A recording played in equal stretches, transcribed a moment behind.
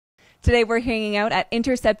Today we're hanging out at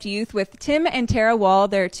Intercept Youth with Tim and Tara Wall.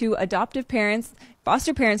 They're two adoptive parents,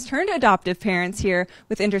 foster parents turned adoptive parents here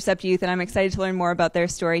with Intercept Youth, and I'm excited to learn more about their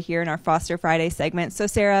story here in our Foster Friday segment. So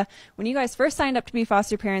Sarah, when you guys first signed up to be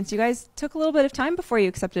foster parents, you guys took a little bit of time before you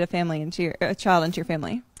accepted a child into your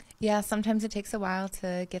family. Yeah, sometimes it takes a while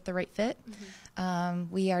to get the right fit.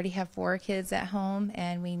 We already have 4 kids at home,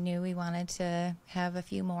 and we knew we wanted to have a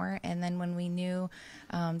few more. And then when we knew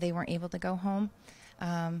they weren't able to go home,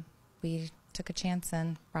 we took a chance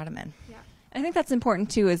and brought them in. Yeah. I think that's important,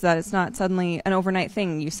 too, is that it's not suddenly an overnight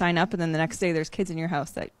thing. You sign up, and then the next day there's kids in your house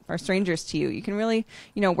that are strangers to you. You can really,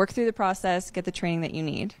 work through the process, get the training that you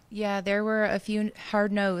need. Yeah, there were a few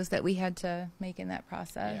hard no's that we had to make in that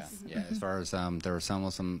process. Yeah. As far as there were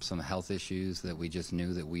some health issues that we just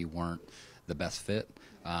knew that we weren't the best fit,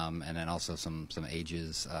 and then also some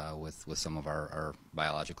ages with some of our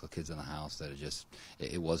biological kids in the house that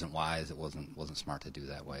it wasn't wise, it wasn't smart to do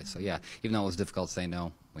that way. So yeah, even though it was difficult to say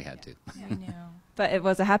no, we had to. Yeah, I know. But it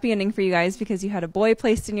was a happy ending for you guys because you had a boy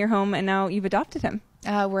placed in your home and now you've adopted him.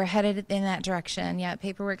 We're headed in that direction. Yeah,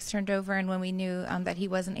 paperwork's turned over, and when we knew that he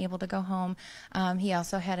wasn't able to go home, he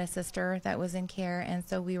also had a sister that was in care, and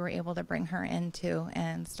so we were able to bring her in too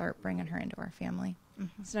and start bringing her into our family.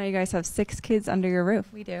 So now you guys have 6 kids under your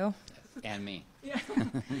roof. We do. And me. Yeah.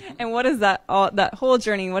 And what is that whole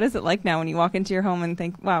journey? What is it like now when you walk into your home and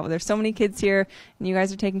think, wow, there's so many kids here and you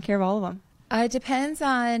guys are taking care of all of them? It depends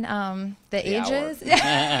on the ages.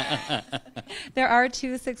 There are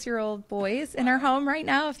 2 6-year-old boys in our home right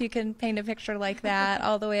now, if you can paint a picture like that,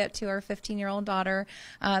 all the way up to our 15-year-old daughter.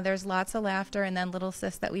 There's lots of laughter, and then little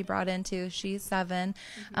sis that we brought into, she's 7.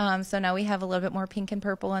 So now we have a little bit more pink and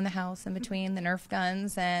purple in the house in between the Nerf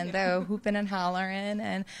guns and the hooping and hollering.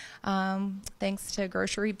 And thanks to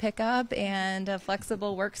grocery pickup and a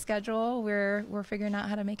flexible work schedule, we're figuring out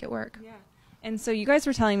how to make it work. Yeah. And so you guys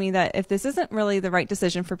were telling me that if this isn't really the right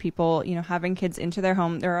decision for people, having kids into their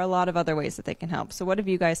home, there are a lot of other ways that they can help. So what have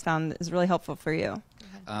you guys found is really helpful for you?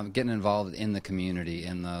 Getting involved in the community,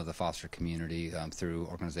 in the foster community, through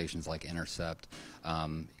organizations like Intercept.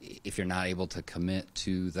 If you're not able to commit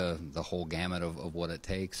to the whole gamut of what it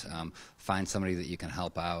takes, find somebody that you can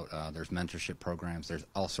help out. There's mentorship programs. There's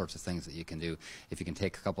all sorts of things that you can do. If you can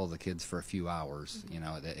take a couple of the kids for a few hours,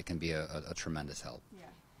 it can be a tremendous help. Yeah.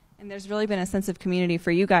 And there's really been a sense of community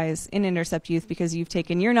for you guys in Intercept Youth because you've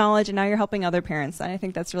taken your knowledge and now you're helping other parents. And I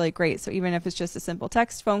think that's really great. So even if it's just a simple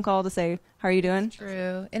text, phone call to say, how are you doing? That's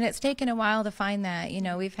true. And it's taken a while to find that.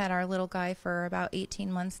 We've had our little guy for about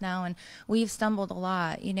 18 months now, and we've stumbled a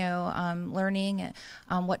lot, learning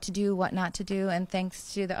what to do, what not to do. And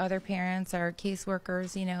thanks to the other parents, our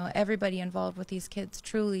caseworkers, everybody involved with these kids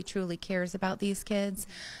truly, truly cares about these kids.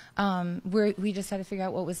 We just had to figure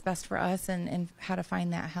out what was best for us and how to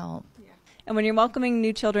find that help. Yeah. And when you're welcoming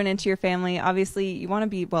new children into your family, obviously you want to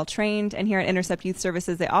be well trained, and here at Intercept Youth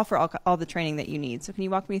Services they offer all the training that you need. So can you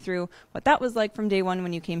walk me through what that was like from day one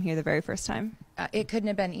when you came here the very first time? It couldn't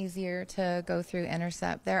have been easier to go through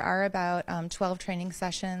Intercept. There are about 12 training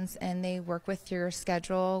sessions, and they work with your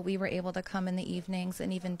schedule. We were able to come in the evenings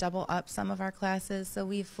and even double up some of our classes, so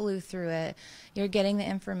we flew through it. You're getting the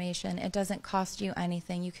information. It doesn't cost you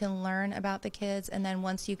anything. You can learn about the kids, and then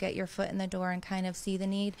once you get your foot in the door and kind of see the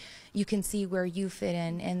need, you can see where you fit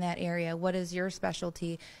in that area. What is your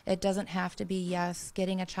specialty? It doesn't have to be, yes,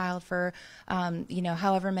 getting a child for,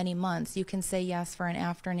 however many months. You can say yes for an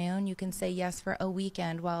afternoon. You can say yes for a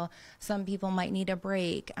weekend while some people might need a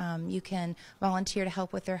break. You can volunteer to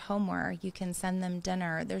help with their homework. You can send them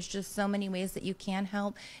dinner. There's just so many ways that you can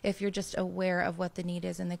help if you're just aware of what the need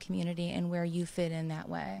is in the community and where you fit in that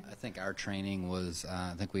way. I think our training was,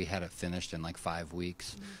 I think we had it finished in like 5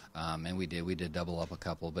 weeks, and we did double up a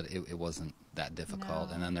couple, but it wasn't that difficult.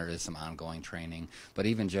 No. And then there is some ongoing training. But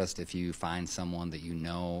even just if you find someone that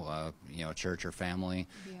a church or family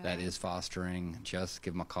that is fostering, just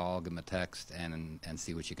give them a call, give them a text, and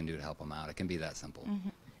see what you can do to help them out. It can be that simple. Mm-hmm.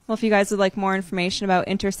 Well, if you guys would like more information about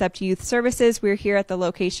Intercept Youth Services, we're here at the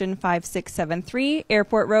location 5673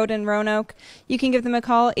 Airport Road in Roanoke. You can give them a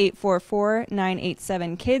call,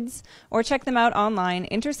 844-987-KIDS, or check them out online,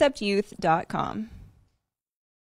 interceptyouth.com.